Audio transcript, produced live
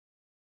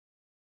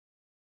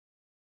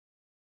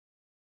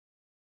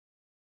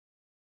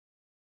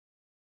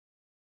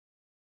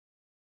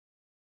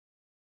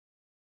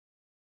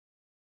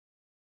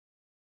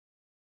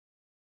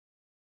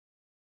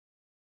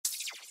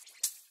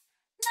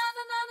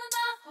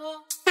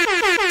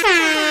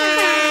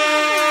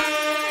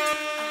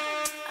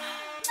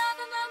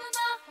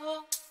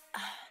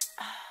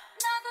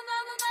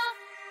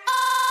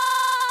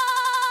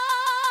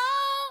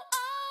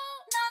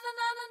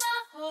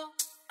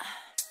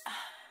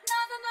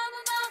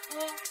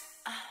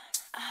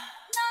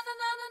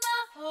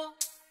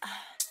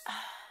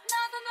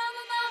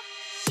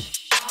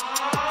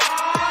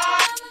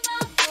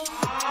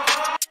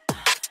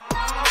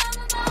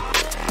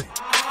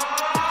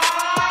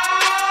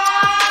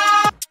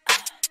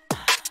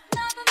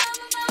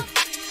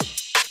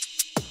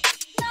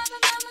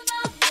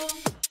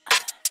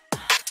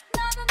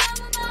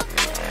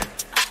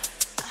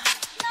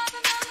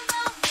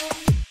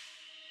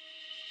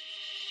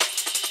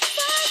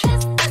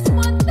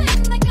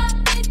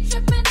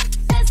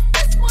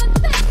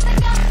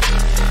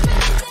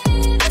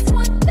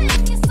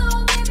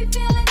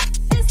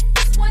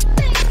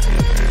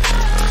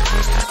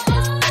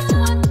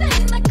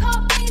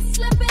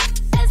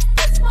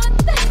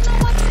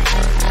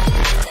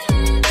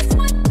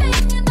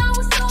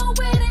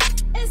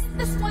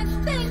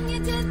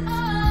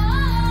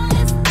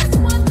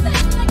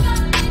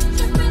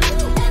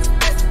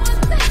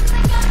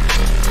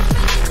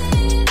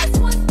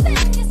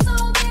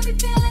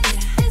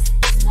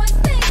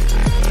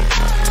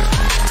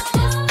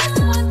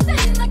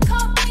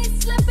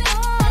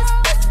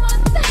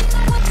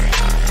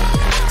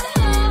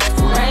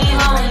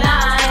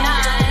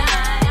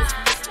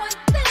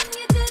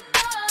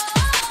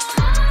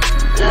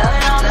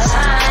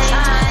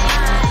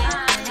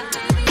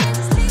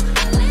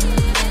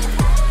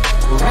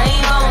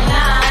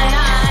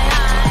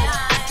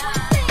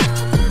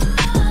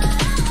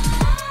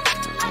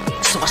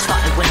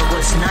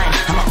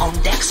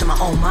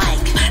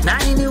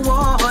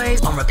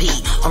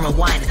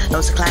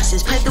Loads of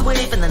classes paved the way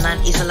in the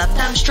 90s, I love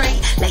damn straight.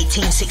 Late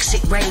teens,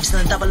 sick raves,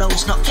 and the double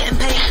O's not getting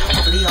paid.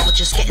 Probably I was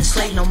just getting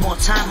slayed, no more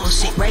time or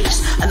sick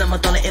raves. And I'm a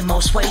dollar in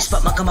most ways,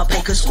 but my gun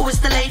pay cause always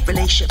delayed.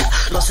 Relationship,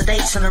 lots of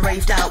dates and I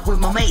raved out with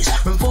my mates.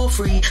 Room 4,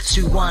 3,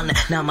 2, 1.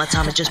 Now my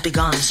time has just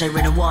begun, so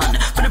in a one.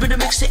 But a bit of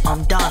mix it,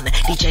 I'm done.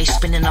 DJ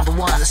spinning number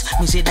ones.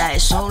 Music that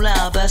is so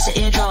loud, burst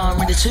the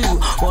eardrum in the two.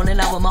 Rolling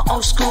out with my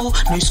old school,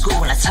 new school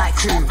and a tight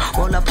crew.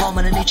 Roll up on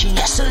a new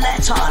genius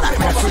selector like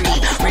when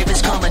free.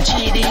 Ravers come and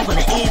GD when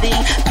the ED.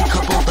 Pick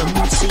up all the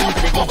mood scene,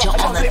 but the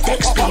DJ on the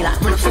deck speed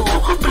like Rave 4.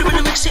 But a bit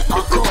of mix it,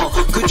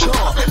 hardcore, good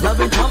job.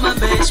 Loving drum and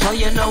bass, well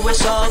you know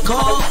it's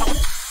hardcore.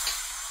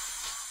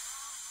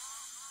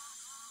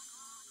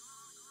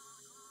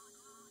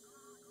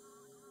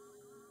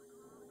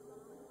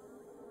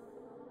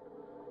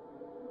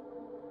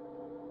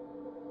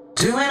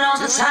 Do it all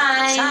the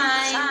time.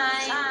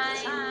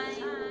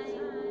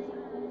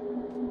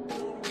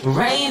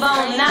 Rave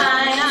all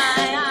night.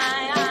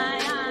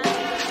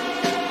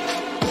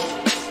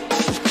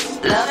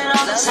 Love it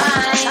all the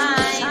time.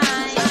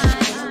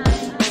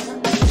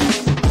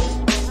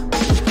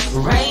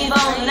 Rave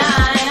all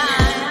night.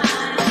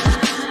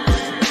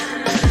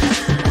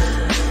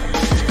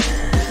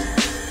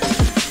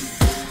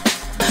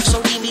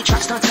 So indie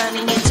tracks now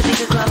turning into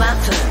bigger club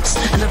anthems,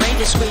 and the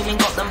radio screaming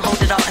got them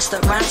holding artists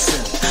at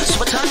ransom.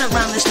 So I turn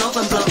around this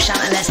northern bloke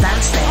shouting let's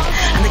dance there,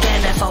 and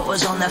again their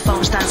photos on their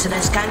phones dancing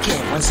and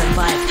skanking.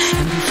 175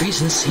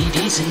 MP3s and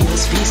CDs and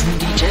USBs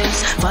and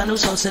DJs,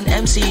 finals hosts and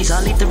MCs.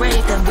 I leave the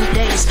rave then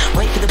weekdays,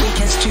 wait for the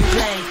weekends to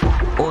play.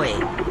 Oi,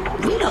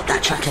 reload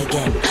that track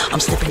again. I'm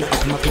slipping it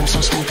up in my pimp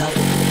so sneak up.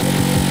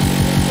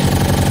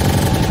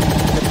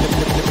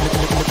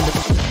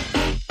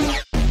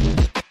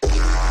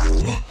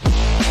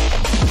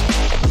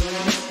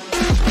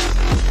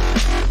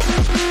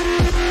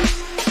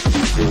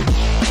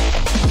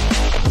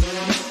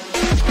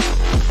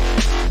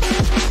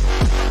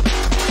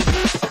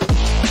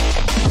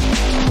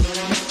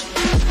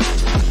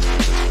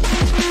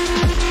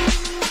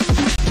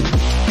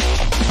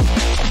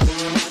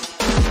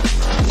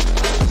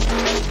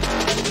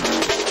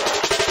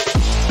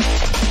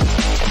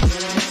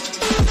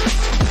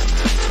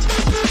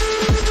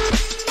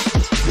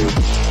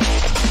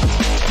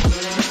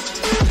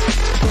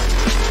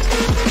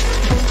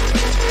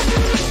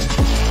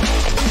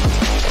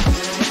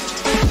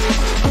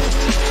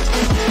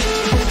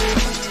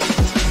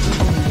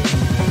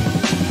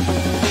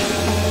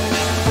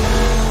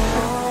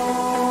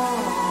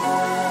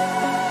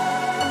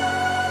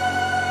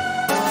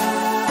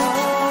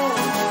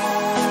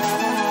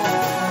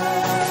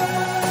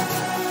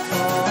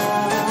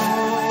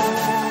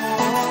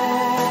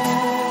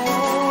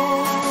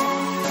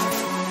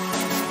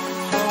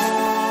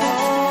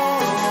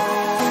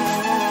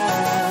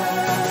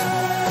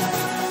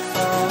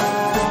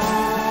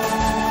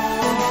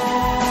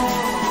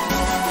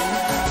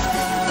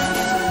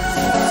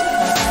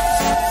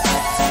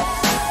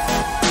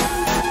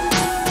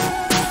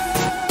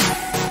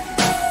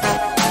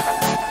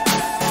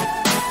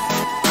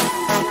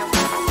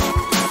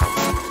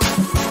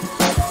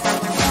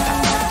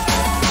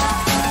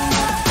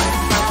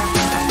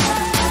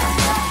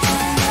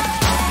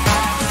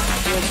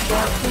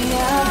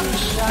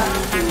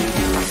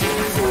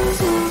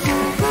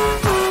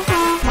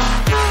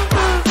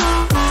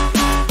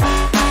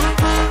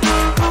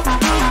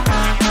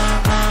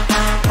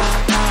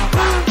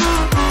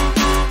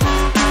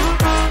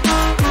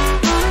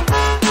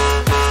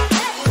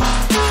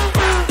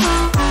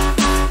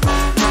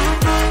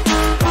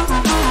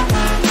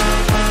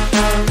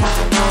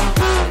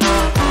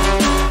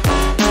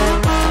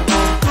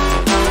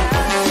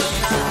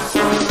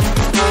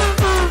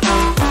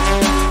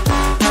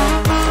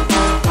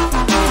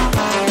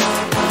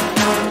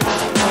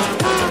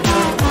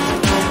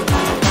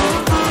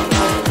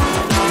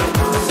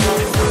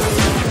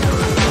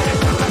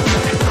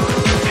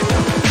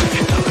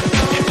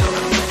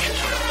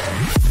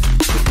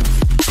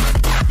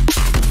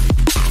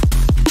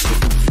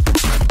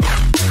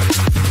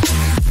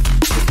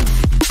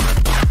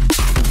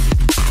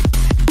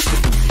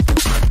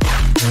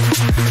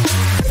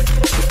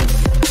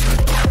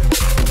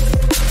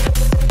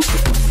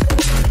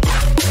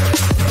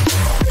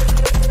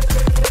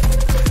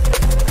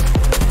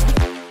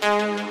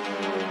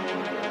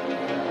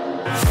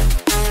 Never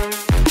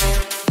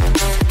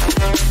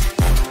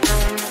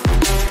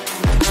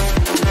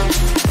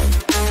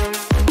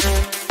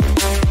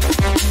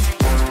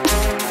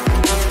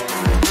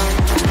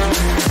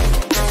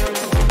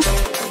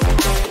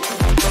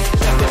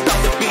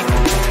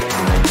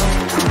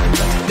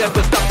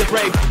stop the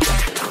rave.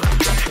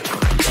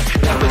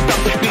 Never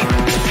stop the beat.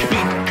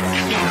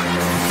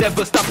 Never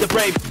stop the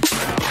rave.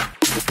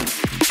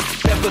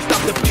 Never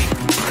stop the beat.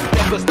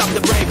 Never stop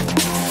the rave.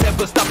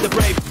 Never stop the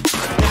rave.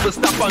 Never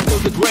stop until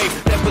the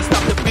grave. Never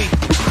stop the beat.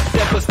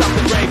 Never stop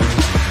the rave.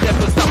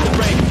 Never stop the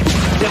rave.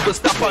 Never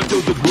stop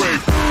until the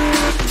grave.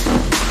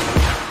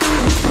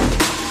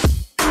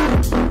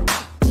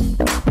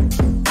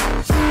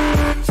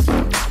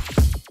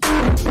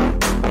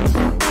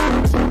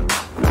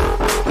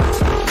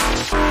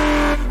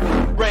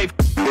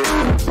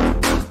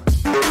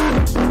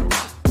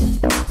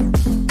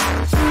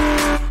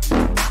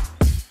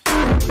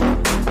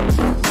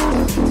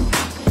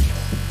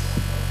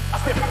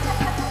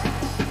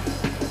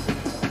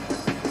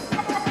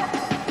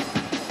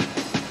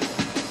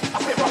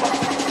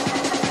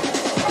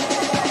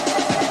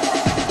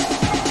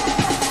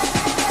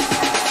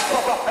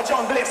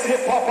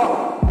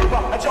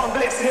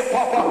 Hip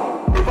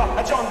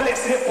hopper, John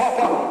Bliss hip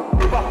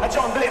hopper,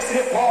 John Bliss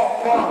hip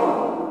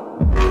hopper.